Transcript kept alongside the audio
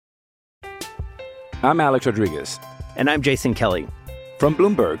I'm Alex Rodriguez. And I'm Jason Kelly. From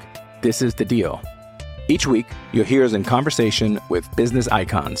Bloomberg, this is The Deal. Each week, you'll hear us in conversation with business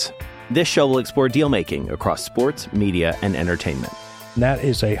icons. This show will explore deal-making across sports, media, and entertainment. That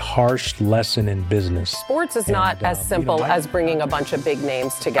is a harsh lesson in business. Sports is not as simple as bringing a bunch of big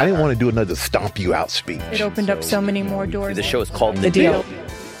names together. I didn't want to do another stomp you out speech. It opened up so many more doors. The show is called The Deal.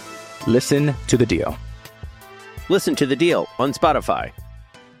 Listen to The Deal. Listen to The Deal on Spotify.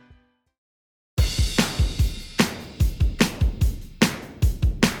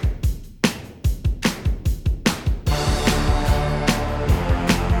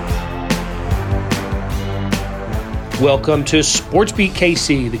 Welcome to SportsBeat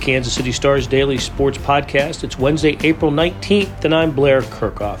KC, the Kansas City Star's daily sports podcast. It's Wednesday, April 19th, and I'm Blair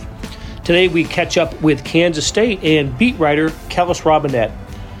Kirchhoff. Today we catch up with Kansas State and beat writer Kellis Robinett.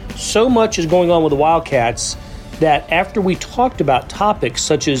 So much is going on with the Wildcats that after we talked about topics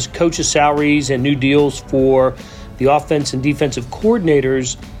such as coaches' salaries and new deals for the offense and defensive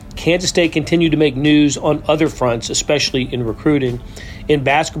coordinators, Kansas State continued to make news on other fronts, especially in recruiting. In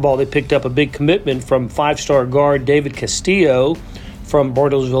basketball, they picked up a big commitment from five-star guard David Castillo from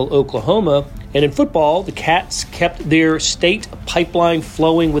Bartlesville, Oklahoma. And in football, the Cats kept their state pipeline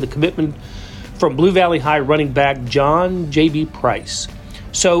flowing with a commitment from Blue Valley High running back John J.B. Price.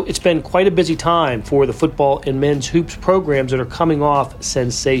 So it's been quite a busy time for the football and men's hoops programs that are coming off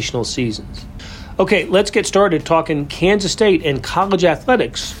sensational seasons. Okay, let's get started talking Kansas State and college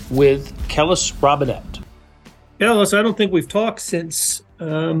athletics with Kellis Robinett. Kellis, I don't think we've talked since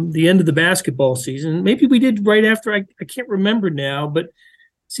the end of the basketball season. Maybe we did right after. I can't remember now, but it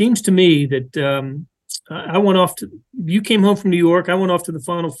seems to me that I went off to – you came home from New York. I went off to the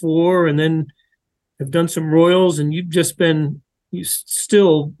Final Four and then have done some Royals, and you've just been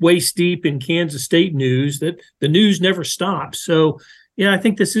still waist deep in Kansas State news. That the news never stops. So, yeah, I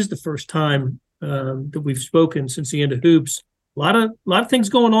think this is the first time that we've spoken since the end of hoops. A lot of things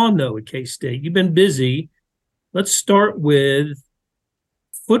going on, though, at K-State. You've been busy. Let's start with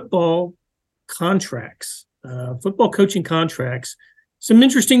football contracts, football coaching contracts. Some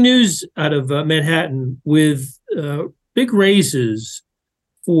interesting news out of Manhattan with big raises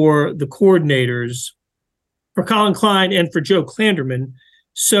for the coordinators, for Colin Klein and for Joe Klanderman.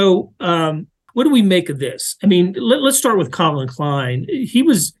 So what do we make of this? I mean, let's start with Colin Klein. He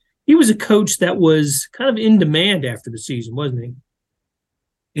was a coach that was kind of in demand after the season, wasn't he?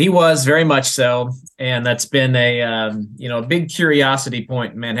 He was very much so, and that's been a big curiosity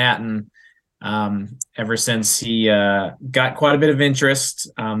point in Manhattan ever since he got quite a bit of interest.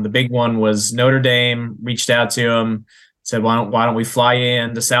 The big one was Notre Dame reached out to him, said, "Why don't we fly you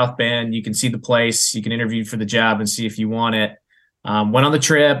in to South Bend? You can see the place, you can interview for the job, and see if you want it." Went on the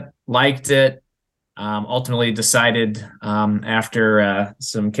trip, liked it. Ultimately decided after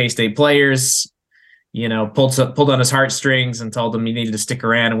some K-State players, pulled on his heartstrings and told him he needed to stick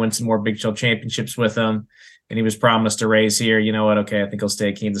around and win some more Big 12 championships with him. And he was promised a raise here. You know what? Okay, I think he'll stay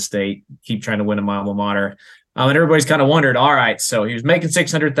at Kansas State, keep trying to win a alma mater. And everybody's kind of wondered, all right, so he was making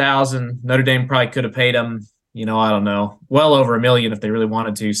 $600,000. Notre Dame probably could have paid him, I don't know, well over $1 million if they really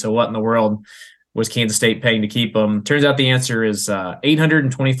wanted to. So what in the world was Kansas State paying to keep him? Turns out the answer is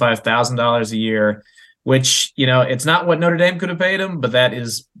 $825,000 a year, which, it's not what Notre Dame could have paid him, but that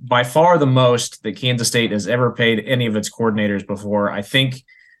is by far the most that Kansas State has ever paid any of its coordinators before. I think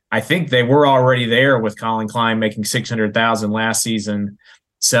they were already there with Colin Klein making $600,000 last season.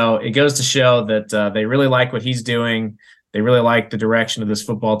 So it goes to show that they really like what he's doing. They really like the direction of this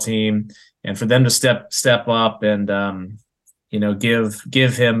football team, and for them to step up and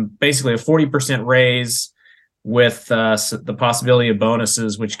give him basically a 40% raise with the possibility of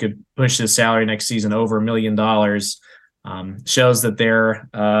bonuses, which could push his salary next season over $1 million, shows that they're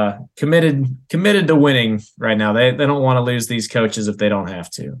committed to winning right now. They don't want to lose these coaches if they don't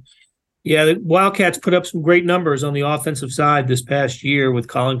have to. Yeah, the Wildcats put up some great numbers on the offensive side this past year with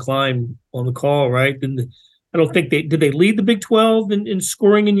Colin Klein on the call, right? And I don't think did they lead the Big 12 in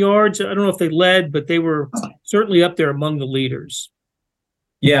scoring in yards? I don't know if they led, but they were certainly up there among the leaders.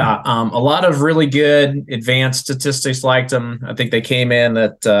 Yeah, a lot of really good advanced statistics liked them. I think they came in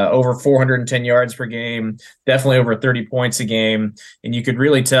at over 410 yards per game, definitely over 30 points a game. And you could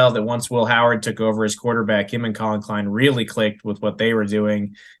really tell that once Will Howard took over as quarterback, him and Colin Klein really clicked with what they were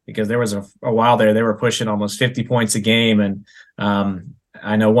doing, because there was a while there they were pushing almost 50 points a game. And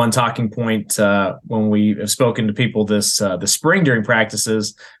I know one talking point when we have spoken to people the spring during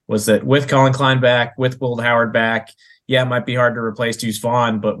practices was that with Colin Klein back, with Will Howard back, yeah, it might be hard to replace Deuce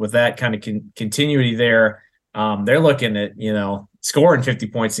Vaughn, but with that kind of continuity there, they're looking at, scoring 50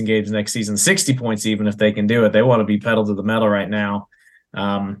 points in games next season, 60 points even if they can do it. They want to be pedal to the metal right now.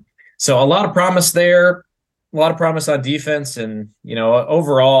 So a lot of promise there, a lot of promise on defense. And,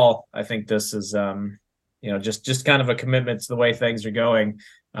 overall, I think this is, just kind of a commitment to the way things are going.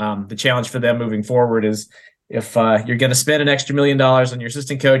 The challenge for them moving forward is if you're going to spend an extra $1 million on your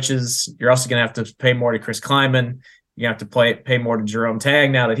assistant coaches, you're also going to have to pay more to Chris Kleiman. You have to pay more to Jerome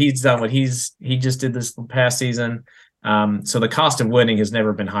Tang now that he's done what he just did this past season. So the cost of winning has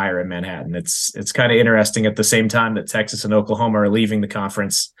never been higher in Manhattan. It's kind of interesting at the same time that Texas and Oklahoma are leaving the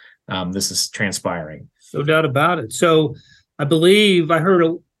conference. This is transpiring. No doubt about it. So I believe I heard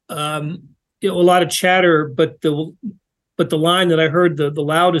a lot of chatter, but the line that I heard the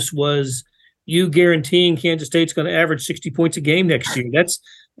loudest was you guaranteeing Kansas State's going to average 60 points a game next year.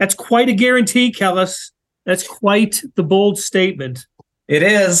 That's quite a guarantee, Kellis. That's quite the bold statement. It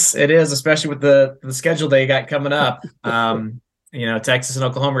is, especially with the schedule they got coming up. Texas and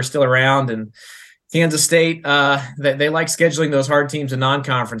Oklahoma are still around, and Kansas State, they like scheduling those hard teams in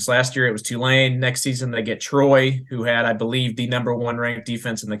non-conference. Last year it was Tulane. Next season they get Troy, who had, I believe, the number 1 ranked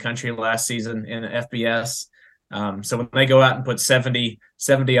defense in the country last season in FBS. So when they go out and put 70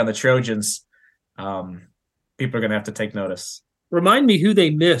 on the Trojans, people are going to have to take notice. Remind me who they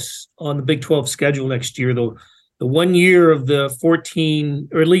miss on the Big 12 schedule next year, though. The 1 year of the 14,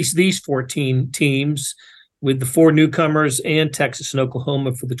 or at least these 14 teams, with the 4 newcomers and Texas and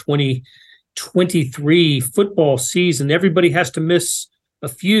Oklahoma for the 2023 football season. Everybody has to miss a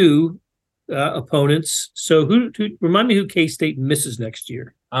few opponents. So who remind me who K-State misses next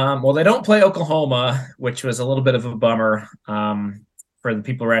year? Well, they don't play Oklahoma, which was a little bit of a bummer for the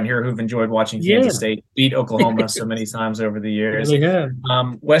people around here who've enjoyed watching Kansas State beat Oklahoma so many times over the years. Yeah,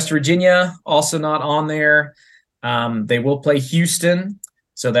 West Virginia, also not on there. They will play Houston,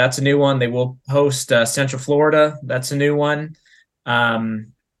 so that's a new one. They will host Central Florida. That's a new one.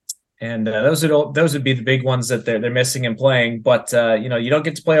 And those would be the big ones that they're missing and playing. But you don't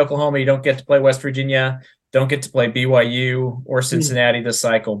get to play Oklahoma, you don't get to play West Virginia, don't get to play BYU or Cincinnati this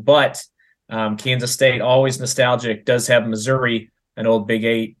cycle. But Kansas State, always nostalgic, does have Missouri, an old Big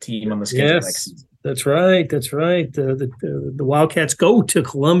 8 team on the schedule next season. That's right. The Wildcats go to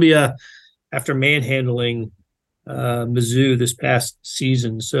Columbia after manhandling Mizzou this past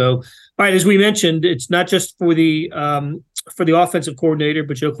season. So, all right, as we mentioned, it's not just for the offensive coordinator,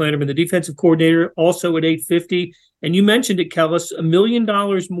 but Joe Klanderman, the defensive coordinator, also at $850. And you mentioned it, Kellis, $1 million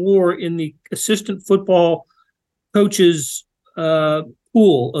more in the assistant football coaches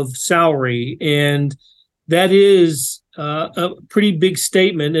pool of salary, and that is a pretty big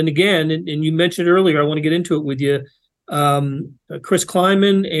statement. And again, and you mentioned earlier, I want to get into it with you. Chris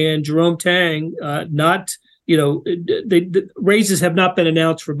Kleiman and Jerome Tang, the raises have not been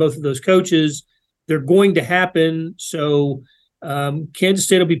announced for both of those coaches. They're going to happen. So Kansas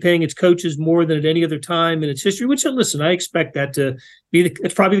State will be paying its coaches more than at any other time in its history, which, listen, I expect that to be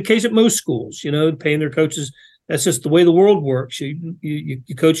it's probably the case at most schools, paying their coaches. That's just the way the world works. You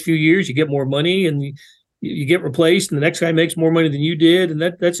coach a few years, you get more money, and you get replaced, and the next guy makes more money than you did. And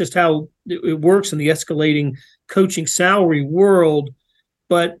that's just how it works in the escalating coaching salary world.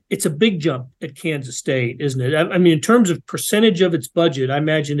 But it's a big jump at Kansas State, isn't it? I mean, in terms of percentage of its budget, I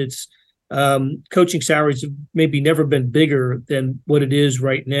imagine its coaching salaries have maybe never been bigger than what it is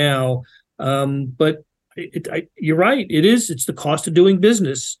right now. But you're right. It's the cost of doing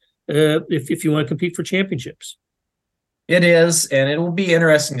business if you want to compete for championships. It is, and it will be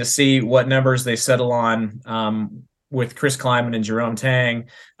interesting to see what numbers they settle on with Chris Kleiman and Jerome Tang.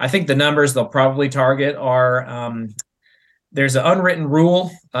 I think the numbers they'll probably target are there's an unwritten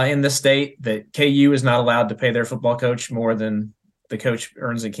rule in the state that KU is not allowed to pay their football coach more than the coach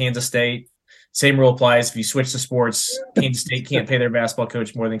earns at Kansas State. Same rule applies if you switch to sports. Kansas State can't pay their basketball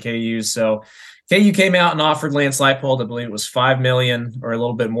coach more than KU's. So KU came out and offered Lance Leipold, I believe it was $5 million or a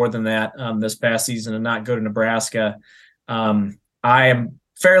little bit more than that this past season, and not go to Nebraska. I am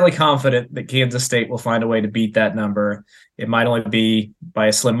fairly confident that Kansas State will find a way to beat that number. It might only be by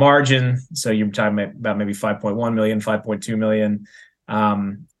a slim margin. So you're talking about maybe 5.1 million, 5.2 million.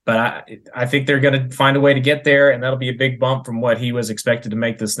 But I think they're going to find a way to get there, and that'll be a big bump from what he was expected to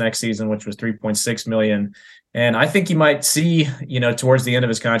make this next season, which was 3.6 million. And I think you might see, towards the end of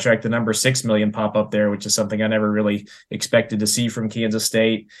his contract, the number 6 million pop up there, which is something I never really expected to see from Kansas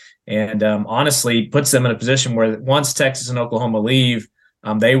State. And honestly, puts them in a position where once Texas and Oklahoma leave,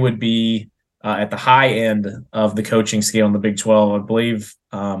 they would be at the high end of the coaching scale in the Big 12. I believe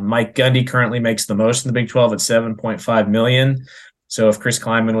Mike Gundy currently makes the most in the Big 12 at 7.5 million. So if Chris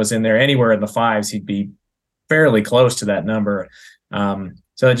Kleiman was in there anywhere in the fives, he'd be fairly close to that number.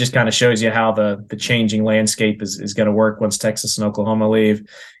 So So it just kind of shows you how the changing landscape is going to work once Texas and Oklahoma leave.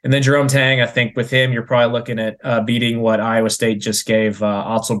 And then Jerome Tang, I think with him, you're probably looking at beating what Iowa State just gave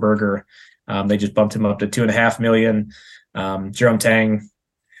Otzelberger. They just bumped him up to $2.5 million. Jerome Tang,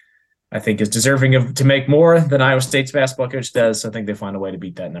 I think, is deserving to make more than Iowa State's basketball coach does. So I think they find a way to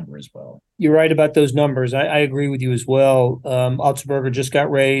beat that number as well. You're right about those numbers. I agree with you as well. Otzelberger just got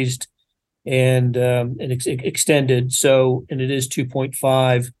raised and extended. So, and it is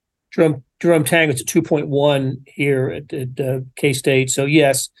 2.5. Jerome Tang is at 2.1 here at K-State. So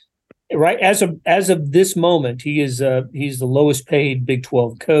yes, right. As of this moment, he's the lowest paid Big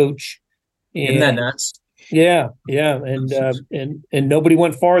 12 coach. And, isn't that nuts? Yeah. And nobody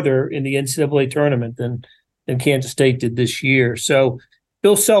went farther in the NCAA tournament than Kansas State did this year. So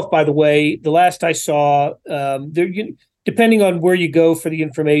Bill Self, by the way, the last I saw, depending on where you go for the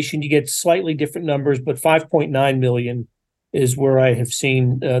information, you get slightly different numbers, but $5.9 million is where I have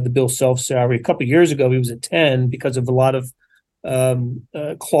seen the Bill Self salary. A couple of years ago, he was at 10 because of a lot of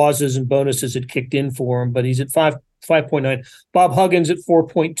clauses and bonuses that kicked in for him, but he's at 5.9. Bob Huggins at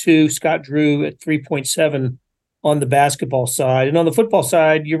 4.2. Scott Drew at 3.7 on the basketball side. And on the football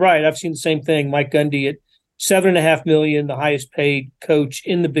side, you're right. I've seen the same thing. Mike Gundy at $7.5 million, the highest paid coach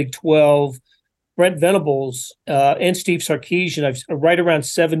in the Big 12. Brent Venables and Steve Sarkisian, right around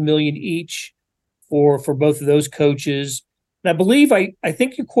 $7 million each for both of those coaches. And I believe I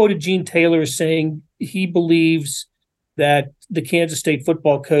think you quoted Gene Taylor as saying he believes that the Kansas State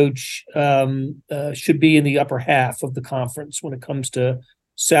football coach should be in the upper half of the conference when it comes to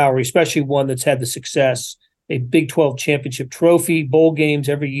salary, especially one that's had the success, a Big 12 championship trophy, bowl games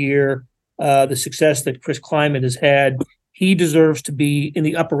every year, the success that Chris Kleiman has had. He deserves to be in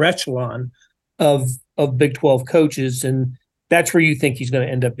the upper echelon of Big 12 coaches, and that's where you think he's going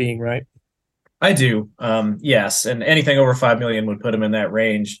to end up being, right? I do. Yes. And anything over 5 million would put him in that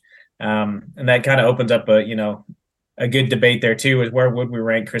range. And that kind of opens up a good debate there too, is where would we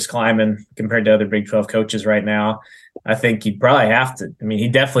rank Chris Kleiman compared to other Big 12 coaches right now? I think he'd probably have to. I mean,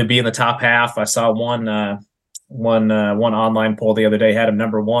 he'd definitely be in the top half. I saw one online poll the other day had him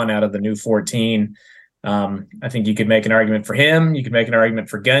number 1 out of the new 14. I think you could make an argument for him. You could make an argument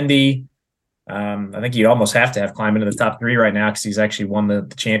for Gundy. I think you almost have to have Kleiman in the top 3 right now because he's actually won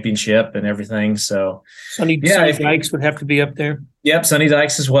the championship and everything. So Sonny Dykes would have to be up there. Yep, Sonny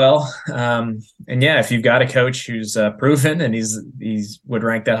Dykes as well. And yeah, if you've got a coach who's proven and he's would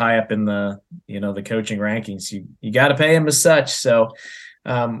rank that high up in the coaching rankings, you got to pay him as such. So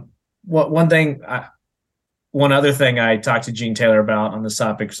one other thing I talked to Gene Taylor about on this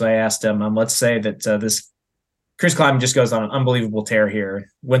topic, because I asked him, let's say that this Chris Kleiman just goes on an unbelievable tear here,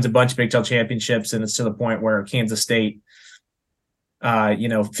 wins a bunch of Big 12 championships, and it's to the point where Kansas State,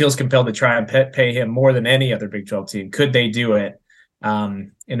 feels compelled to try and pay him more than any other Big 12 team. Could they do it?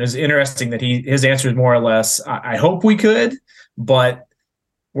 And it was interesting that his answer is more or less, I hope we could, but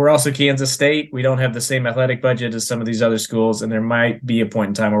we're also Kansas State. We don't have the same athletic budget as some of these other schools, and there might be a point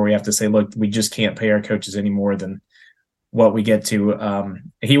in time where we have to say, look, we just can't pay our coaches any more than what we get to.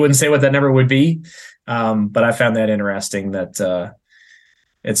 He wouldn't say what that number would be, but I found that interesting that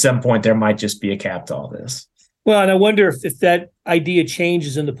at some point there might just be a cap to all this. Well, and I wonder if that idea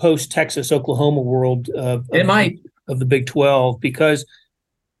changes in the post-Texas Oklahoma world of the Big 12, because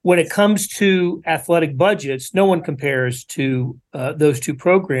when it comes to athletic budgets, no one compares to those two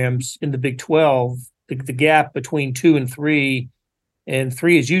programs in the Big 12. The gap between 2 and 3, and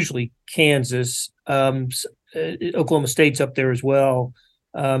 3 is usually Kansas. Oklahoma State's up there as well.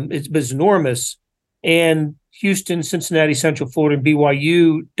 It's enormous. And Houston, Cincinnati, Central Florida, and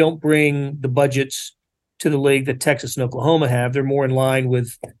BYU don't bring the budgets to the league that Texas and Oklahoma have. They're more in line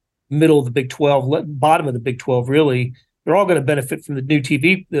with middle of the Big 12, bottom of the Big 12, really. They're all going to benefit from the new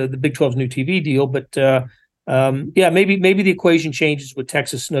TV, the Big 12's new TV deal. But maybe the equation changes with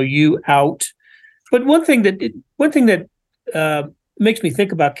Texas and OU out. But one thing that makes me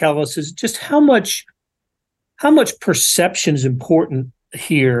think about, Calvis, is just how much perception is important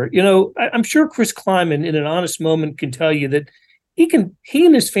here. I'm sure Chris Kleiman, in an honest moment, can tell you that he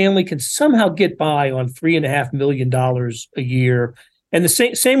and his family can somehow get by on $3.5 million a year, and the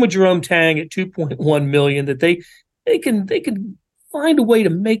same with Jerome Tang at $2.1 million. That they can find a way to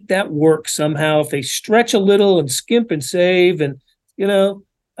make that work somehow if they stretch a little and skimp and save, and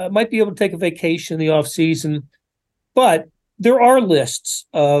might be able to take a vacation in the off season. But there are lists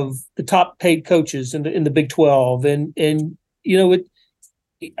of the top paid coaches in the Big 12, and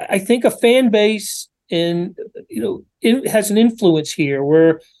I think a fan base it has an influence here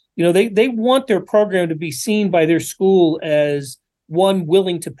where they want their program to be seen by their school as one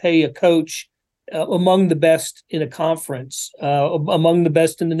willing to pay a coach among the best in a conference, among the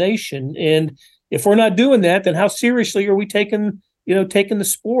best in the nation. And if we're not doing that, then how seriously are we taking the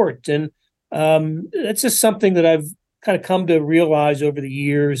sport? And that's just something that I've kind of come to realize over the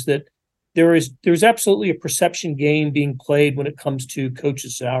years, that there's absolutely a perception game being played when it comes to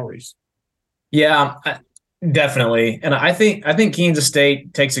coaches' salaries. Yeah, definitely. And I think Kansas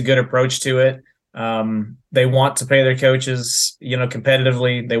State takes a good approach to it. They want to pay their coaches,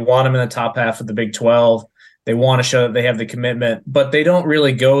 competitively. They want them in the top half of the Big 12. They want to show that they have the commitment, but they don't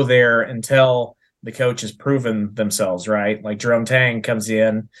really go there until the coach has proven themselves, right? Like Jerome Tang comes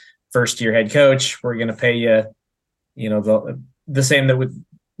in, first-year head coach. We're going to pay you, the same that with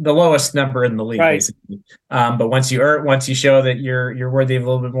the lowest number in the league, right, basically. But once you show that you're worthy of a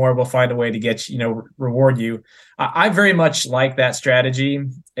little bit more, we'll find a way to get reward you. I very much like that strategy,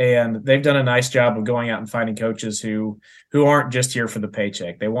 and they've done a nice job of going out and finding coaches who aren't just here for the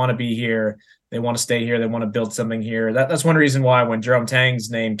paycheck. They want to be here. They want to stay here. They want to build something here. That's one reason why when Jerome Tang's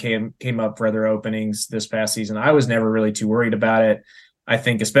name came up for other openings this past season, I was never really too worried about it. I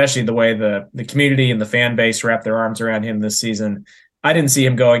think especially the way the community and the fan base wrapped their arms around him this season, I didn't see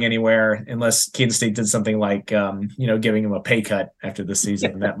him going anywhere unless Kansas State did something like, giving him a pay cut after the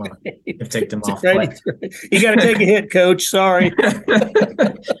season. That might have taken him off. Right. You got to take a hit, coach. Sorry.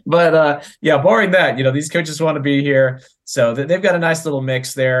 But barring that, these coaches want to be here. So they've got a nice little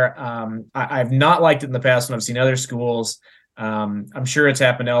mix there. I've not liked it in the past when I've seen other schools. I'm sure it's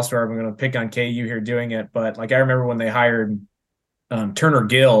happened elsewhere. I'm going to pick on KU here doing it. But I remember when they hired Turner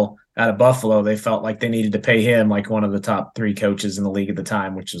Gill out of Buffalo, they felt like they needed to pay him like one of the top 3 coaches in the league at the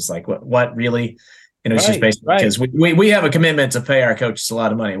time, which was like, what really? It's just basically because we have a commitment to pay our coaches a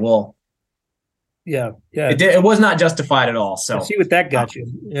lot of money. Well, yeah. It was not justified at all. So I see what that got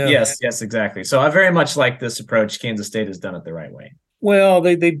you. Yeah. Yes, exactly. So I very much like this approach. Kansas State has done it the right way. Well,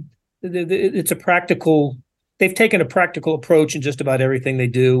 it's a practical. They've taken a practical approach in just about everything they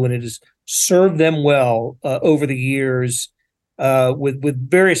do, and it has served them well over the years. With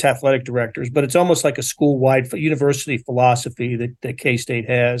various athletic directors, but it's almost like a school-wide university philosophy that K-State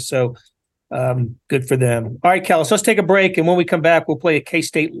has. So good for them. All right, Kellis, let's take a break, and when we come back, we'll play a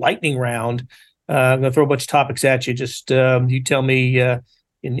K-State lightning round. I'm going to throw a bunch of topics at you. Just you tell me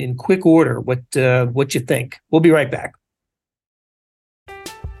in quick order what you think. We'll be right back.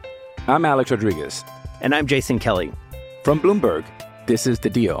 I'm Alex Rodriguez. And I'm Jason Kelly. From Bloomberg, this is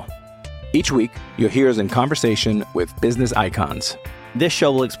The Deal. Each week, you'll hear us in conversation with business icons. This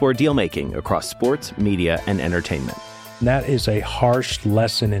show will explore deal-making across sports, media, and entertainment. That is a harsh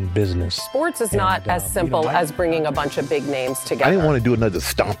lesson in business. Sports is not as simple as bringing a bunch of big names together. I didn't want to do another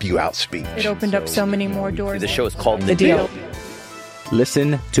stomp you out speech. It opened up so many more doors. The show is called The Deal.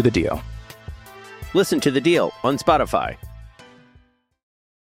 Listen to The Deal. Listen to The Deal on Spotify.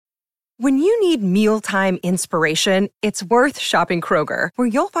 When you need mealtime inspiration, it's worth shopping Kroger, where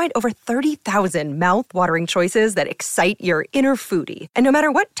you'll find over 30,000 mouth-watering choices that excite your inner foodie. And no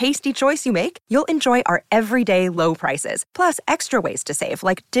matter what tasty choice you make, you'll enjoy our everyday low prices, plus extra ways to save,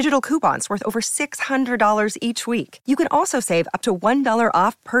 like digital coupons worth over $600 each week. You can also save up to $1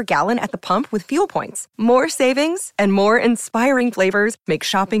 off per gallon at the pump with fuel points. More savings and more inspiring flavors make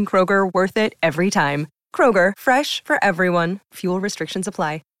shopping Kroger worth it every time. Kroger, fresh for everyone. Fuel restrictions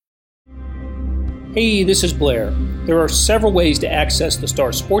apply. Hey, this is Blair. There are several ways to access the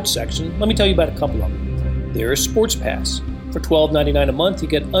Star Sports section. Let me tell you about a couple of them. There is Sports Pass. For $12.99 a month, you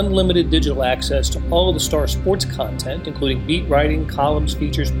get unlimited digital access to all of the Star Sports content, including beat writing, columns,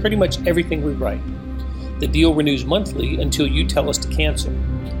 features, pretty much everything we write. The deal renews monthly until you tell us to cancel.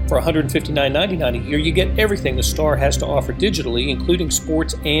 For $159.99 a year, you get everything the Star has to offer digitally, including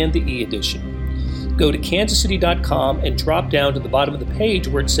sports and the e-edition. Go to kansascity.com and drop down to the bottom of the page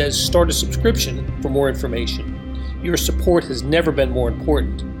where it says Start a Subscription for more information. Your support has never been more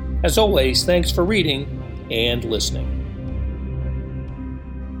important. As always, thanks for reading and listening.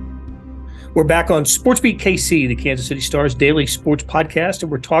 We're back on SportsBeat KC, the Kansas City Star's daily sports podcast, and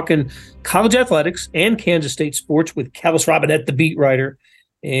we're talking college athletics and Kansas State sports with Kellis Robinett, the beat writer.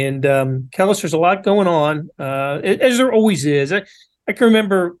 And Kellis, there's a lot going on, as there always is. I can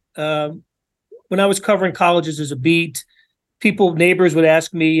remember when I was covering colleges as a beat, neighbors would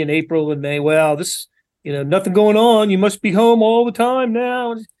ask me in April and May, well, this, nothing going on. You must be home all the time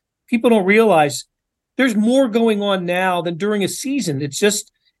now. People don't realize there's more going on now than during a season.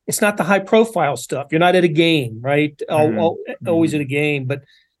 It's not the high profile stuff. You're not at a game, right? Always at a game, but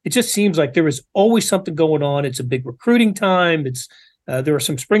it just seems like there is always something going on. It's a big recruiting time. There are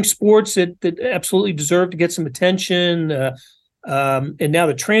some spring sports that absolutely deserve to get some attention. And now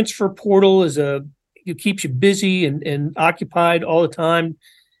the transfer portal it keeps you busy and occupied all the time.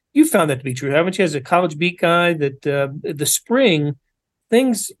 You found that to be true, haven't you? As a college beat guy, that the spring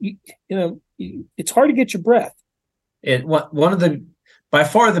things, it's hard to get your breath. One of the by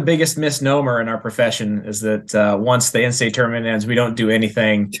far the biggest misnomer in our profession is that once the NCAA tournament ends, we don't do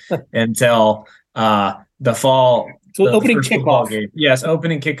anything until the fall. So opening kickoff. Game. Yes,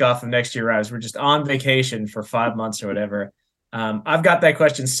 opening kickoff of next year arrives. We're just on vacation for 5 months or whatever. I've got that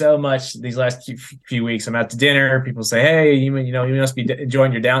question so much these last few weeks. I'm out to dinner. People say, "Hey, you must be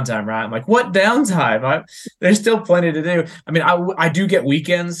enjoying your downtime, right?" I'm like, "What downtime? There's still plenty to do." I mean, I do get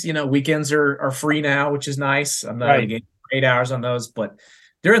weekends. Weekends are free now, which is nice. I'm not getting 8 hours on those, but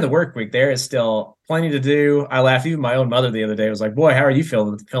during the work week, there is still plenty to do. I laughed. Even my own mother the other day was like, "Boy, how are you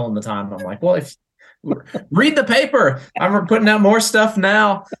filling the time?" I'm like, "Well, if read the paper, I'm putting out more stuff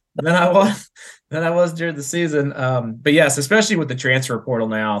now than I was during the season." But yes, especially with the transfer portal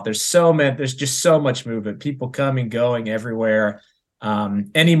now, there's just so much movement. People coming, going everywhere.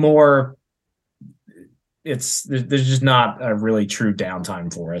 Anymore, there's just not a really true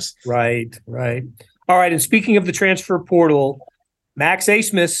downtime for us. Right. All right. And speaking of the transfer portal, Max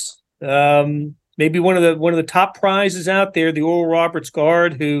Abmas, maybe one of the top prizes out there, the Oral Roberts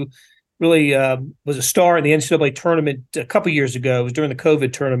guard, who really was a star in the NCAA tournament a couple years ago. It was during the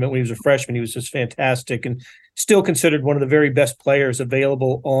COVID tournament when he was a freshman. He was just fantastic and still considered one of the very best players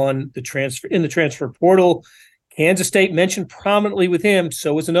available in the transfer portal. Kansas State mentioned prominently with him.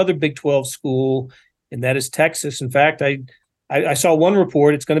 So was another Big 12 school, and that is Texas. In fact, I saw one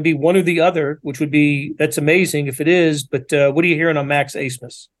report. It's going to be one or the other, that's amazing if it is. But what are you hearing on Max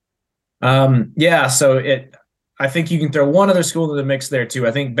Abmas? I think you can throw one other school in the mix there too.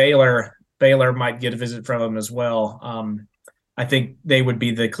 I think Baylor might get a visit from him as well. I think they would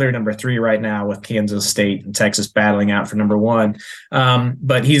be the clear number 3 right now, with Kansas State and Texas battling out for number 1.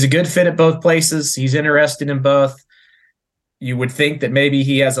 But he's a good fit at both places. He's interested in both. You would think that maybe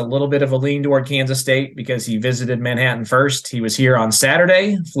he has a little bit of a lean toward Kansas State because he visited Manhattan first. He was here on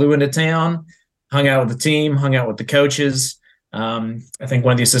Saturday, flew into town, hung out with the team, hung out with the coaches. I think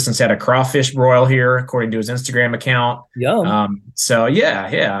one of the assistants had a crawfish broil here, according to his Instagram account. Yum. I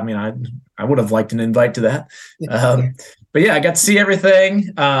mean, I would have liked an invite to that. But yeah, I got to see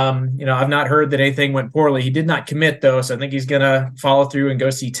everything. I've not heard that anything went poorly. He did not commit though, so I think he's going to follow through and go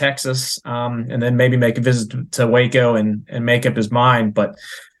see Texas, and then maybe make a visit to Waco and make up his mind. But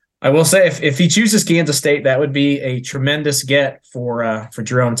I will say, if he chooses Kansas State, that would be a tremendous get for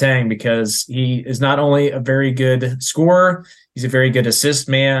Jerome Tang, because he is not only a very good scorer, he's a very good assist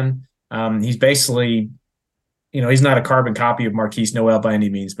man. He's basically, he's not a carbon copy of Marquise Noel by any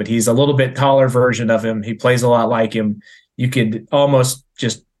means, but he's a little bit taller version of him. He plays a lot like him. You could almost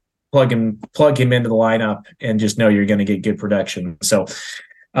just plug him into the lineup and just know you're going to get good production. So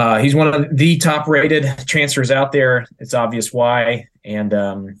he's one of the top-rated transfers out there. It's obvious why. And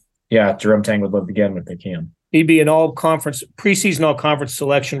Jerome Tang would love to get him if they can. He'd be an preseason all-conference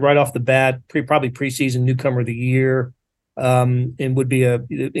selection right off the bat, probably preseason newcomer of the year. And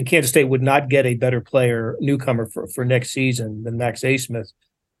Kansas State would not get a better player newcomer for next season than Max Abmas.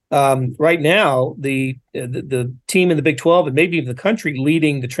 Right now, the team in the Big 12 and maybe even the country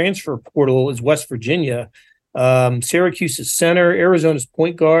leading the transfer portal is West Virginia. Syracuse's center, Arizona's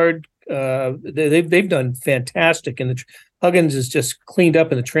point guard. They've done fantastic, and Huggins is just cleaned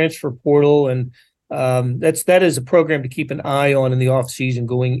up in the transfer portal, and that is a program to keep an eye on in the offseason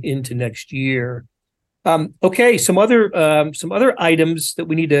going into next year. Okay, some other items that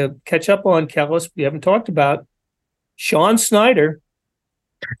we need to catch up on, Kellis, we haven't talked about. Sean Snyder,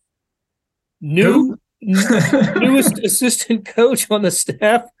 newest assistant coach on the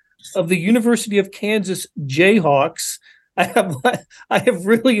staff of the University of Kansas Jayhawks. I have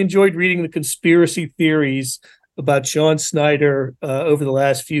really enjoyed reading the conspiracy theories about Sean Snyder over the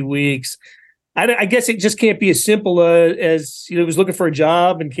last few weeks. I guess it just can't be as simple as he was looking for a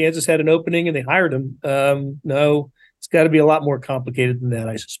job and Kansas had an opening and they hired him. No, it's got to be a lot more complicated than that,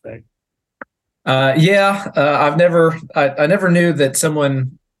 I suspect. I never knew that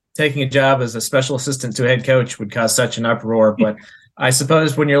someone taking a job as a special assistant to a head coach would cause such an uproar. But I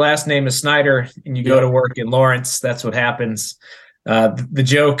suppose when your last name is Snyder and you go to work in Lawrence, that's what happens. The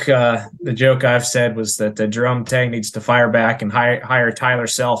joke I've said was that Jerome Tang needs to fire back and hire Tyler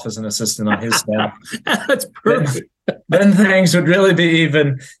Self as an assistant on his staff. That's perfect. Then things would really be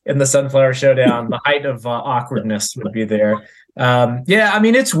even in the Sunflower Showdown. The height of awkwardness would be there. I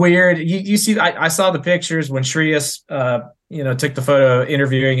mean, it's weird. You see, I saw the pictures when Shreas, took the photo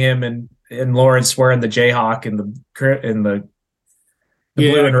interviewing him in Lawrence wearing the Jayhawk and the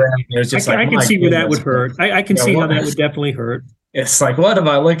blue and red. It was just I can see where that would hurt. I can see how that would definitely hurt. It's like, what am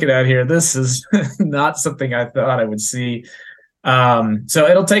I looking at here? This is not something I thought I would see. So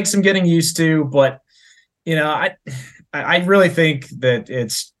it'll take some getting used to, but I really think that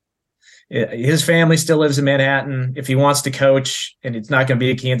his family still lives in Manhattan. If he wants to coach and it's not going to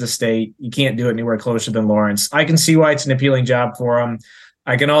be at Kansas State, you can't do it anywhere closer than Lawrence. I can see why it's an appealing job for him.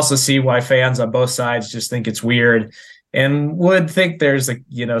 I can also see why fans on both sides just think it's weird and would think there's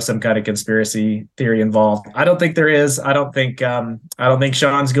some kind of conspiracy theory involved. I don't think there is. I don't think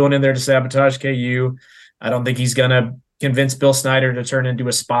Sean's going in there to sabotage KU. I don't think he's going to convince Bill Snyder to turn into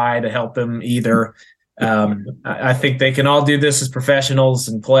a spy to help him either. I think they can all do this as professionals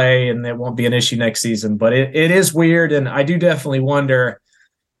and play, and it won't be an issue next season. But it is weird, and I do definitely wonder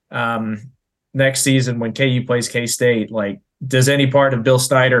next season when KU plays K-State, does any part of Bill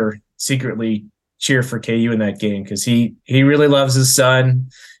Snyder secretly cheer for KU in that game? Because he really loves his son,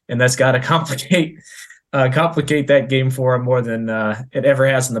 and that's got to complicate that game for him more than it ever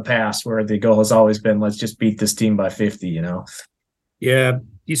has in the past, where the goal has always been, let's just beat this team by 50, Yeah.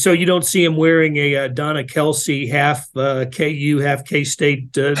 So you don't see him wearing a Donna Kelsey half KU, half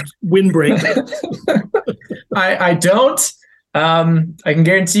K-State windbreaker. I don't. I can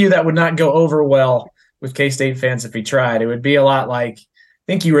guarantee you that would not go over well with K-State fans if he tried. It would be a lot like, I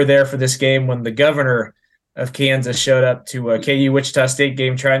think you were there for this game when the governor of Kansas showed up to a KU Wichita State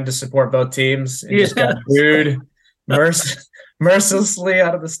game trying to support both teams and just got booed mercilessly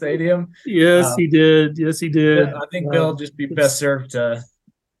out of the stadium. Yes, he did. Yes, he did. I think Bill just be best served to,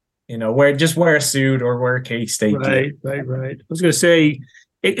 wear a suit or wear a K-State gear. Right. I was going to say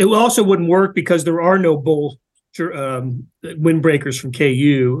it also wouldn't work because there are no bowl windbreakers from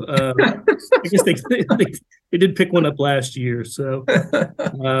KU. I guess they did pick one up last year. So,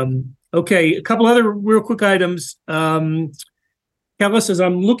 okay, a couple other real quick items. Kellis says,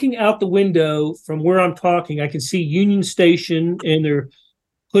 I'm looking out the window from where I'm talking. I can see Union Station, and they're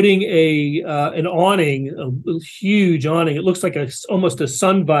putting an awning, a huge awning. It looks like almost a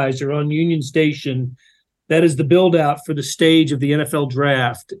sun visor on Union Station. That is the build out for the stage of the NFL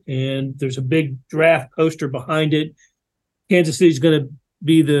draft. And there's a big draft poster behind it. Kansas City is going to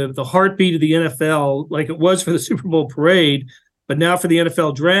be the heartbeat of the NFL, like it was for the Super Bowl parade, but now for the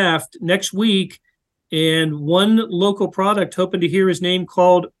NFL draft next week. And one local product hoping to hear his name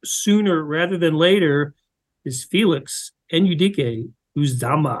called sooner rather than later is Felix Enudike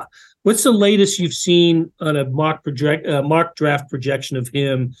Uzama. What's the latest you've seen on a mock draft projection of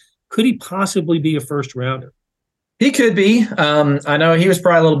him? Could he possibly be a first rounder? He could be. I know he was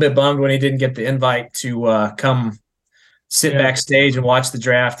probably a little bit bummed when he didn't get the invite to come sit backstage and watch the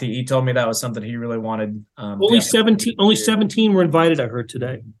draft. He told me that was something he really wanted. Only 17 were invited, I heard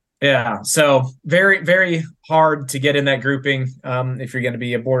today. Yeah, so very, very hard to get in that grouping if you're going to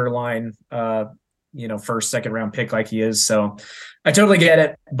be a borderline, first, second round pick like he is. So I totally get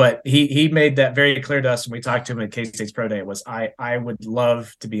it, but he made that very clear to us when we talked to him at K-State's Pro Day. Was I would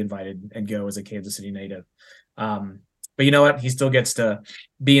love to be invited and go as a Kansas City native. But you know what? He still gets to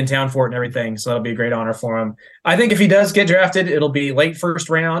be in town for it and everything, so that'll be a great honor for him. I think if he does get drafted, it'll be late first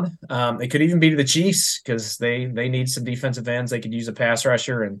round. It could even be to the Chiefs because they need some defensive ends. They could use a pass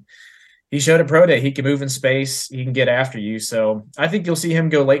rusher, and he showed at Pro Day he can move in space. He can get after you. So I think you'll see him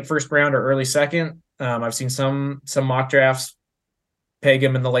go late first round or early second. I've seen some mock drafts peg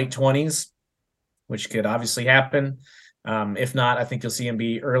him in the late 20s, which could obviously happen. If not, I think you'll see him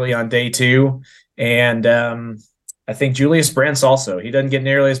be early on day 2. And I think Julius Brents also. He doesn't get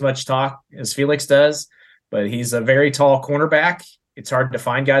nearly as much talk as Felix does, but he's a very tall cornerback. It's hard to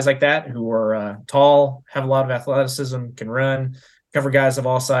find guys like that who are tall, have a lot of athleticism, can run, cover guys of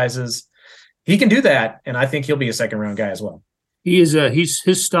all sizes. He can do that, and I think he'll be a second-round guy as well. He is.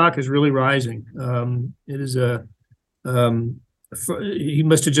 His stock is really rising. It is he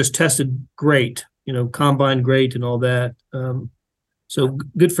must have just tested great, combine great and all that. So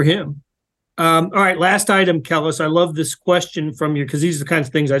good for him. All right, last item, Kellis. I love this question from you because these are the kinds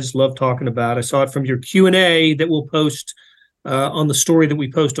of things I just love talking about. I saw it from your Q&A that we'll post on the story that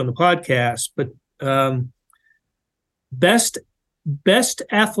we post on the podcast. But best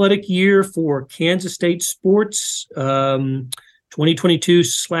athletic year for Kansas State sports,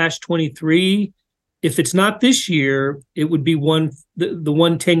 2022/23. If it's not this year, it would be the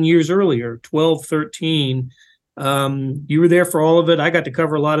one 10 years earlier, 12-13. You were there for all of it. I got to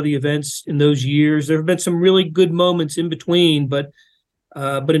cover a lot of the events in those years. There have been some really good moments in between, but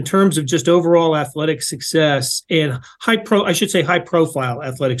in terms of just overall athletic success and high profile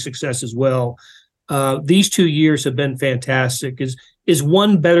athletic success as well, these 2 years have been fantastic. Is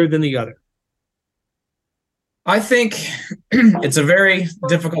one better than the other? I think it's a very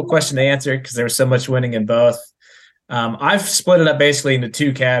difficult question to answer because there was so much winning in both. I've split it up basically into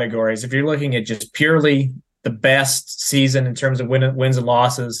 2 categories. If you're looking at just purely the best season in terms of wins and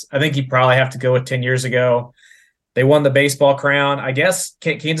losses, I think you probably have to go with 10 years ago. They won the baseball crown. I guess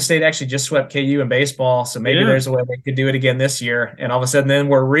Kansas State actually just swept KU in baseball, so maybe there's a way they could do it again this year. And all of a sudden, then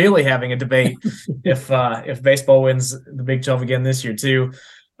we're really having a debate if baseball wins the Big 12 again this year too.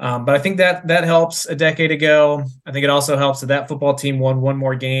 But I think that helps a decade ago. I think it also helps that football team won one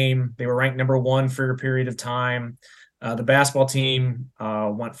more game. They were ranked number 1 for a period of time. The basketball team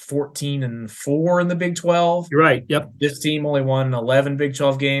went 14-4 in the Big 12. You're right. Yep. This team only won 11 Big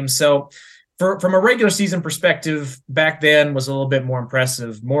 12 games. So from a regular season perspective, back then was a little bit more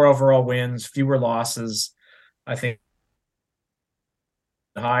impressive. More overall wins, fewer losses. I think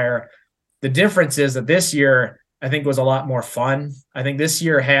higher. The difference is that this year, I think, was a lot more fun. I think this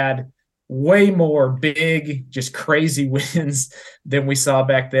year had way more big, just crazy wins than we saw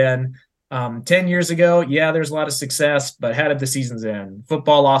back then. 10 years ago, there's a lot of success, but how did the seasons end?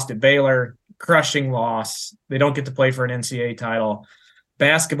 Football lost at Baylor, crushing loss. They don't get to play for an NCAA title.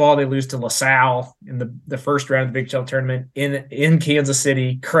 Basketball, they lose to LaSalle in the first round of the Big 12 tournament in Kansas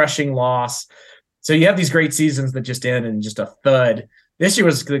City, crushing loss. So you have these great seasons that just end in just a thud. This year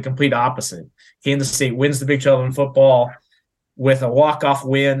was the complete opposite. Kansas State wins the Big 12 in football with a walk-off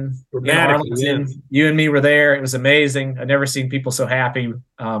win in Arlington. You and me were there. It was amazing. I've never seen people so happy.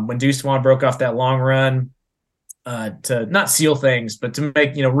 When Deuce Swan broke off that long run to not seal things, but to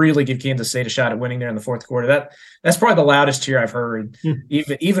make, really give Kansas State a shot at winning there in the fourth quarter. That's probably the loudest cheer I've heard,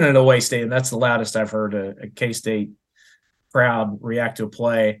 even at an away stadium. That's the loudest I've heard a K-State crowd react to a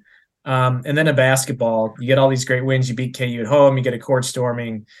play. And then in basketball, you get all these great wins. You beat KU at home. You get a court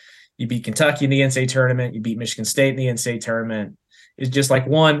storming. You beat Kentucky in the NCAA tournament. You beat Michigan State in the NCAA tournament. It's just like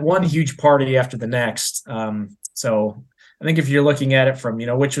one huge party after the next. So I think if you're looking at it from,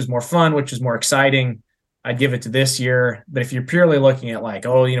 which was more fun, which was more exciting, I'd give it to this year. But if you're purely looking at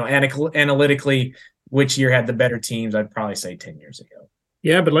analytically, which year had the better teams, I'd probably say 10 years ago.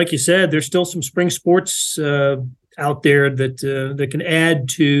 Yeah, but like you said, there's still some spring sports out there that can add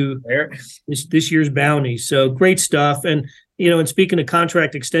to this year's bounty. So great stuff. And, and speaking of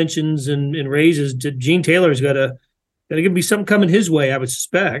contract extensions and raises, Gene Taylor's got to be something coming his way, I would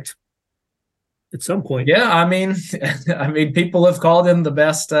suspect, at some point. Yeah, I mean, people have called him the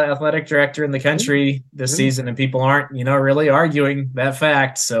best athletic director in the country this season, and people aren't, really arguing that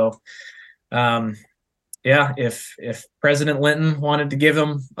fact. So, if President Linton wanted to give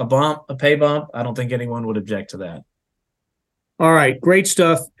him a pay bump, I don't think anyone would object to that. All right, great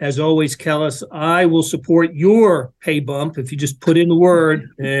stuff. As always, Kellis, I will support your pay bump if you just put in the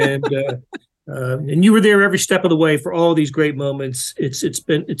word. And you were there every step of the way for all these great moments. It's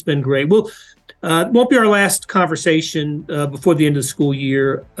been great. Well, it won't be our last conversation before the end of the school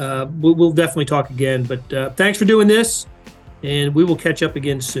year. We'll definitely talk again. But thanks for doing this, and we will catch up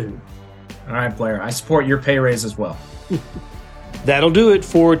again soon. All right, Blair. I support your pay raise as well. That'll do it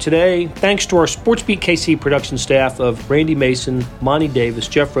for today. Thanks to our SportsBeat KC production staff of Randy Mason, Monty Davis,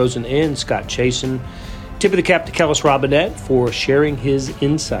 Jeff Rosen, and Scott Chasen. Tip of the cap to Kellis Robinett for sharing his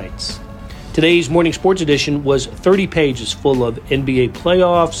insights. Today's Morning Sports Edition was 30 pages full of NBA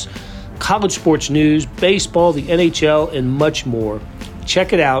playoffs, college sports news, baseball, the NHL, and much more.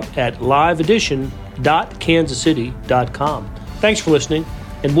 Check it out at liveedition.kansascity.com. Thanks for listening,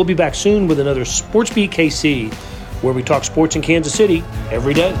 and we'll be back soon with another SportsBeat KC, where we talk sports in Kansas City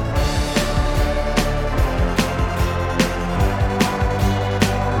every day.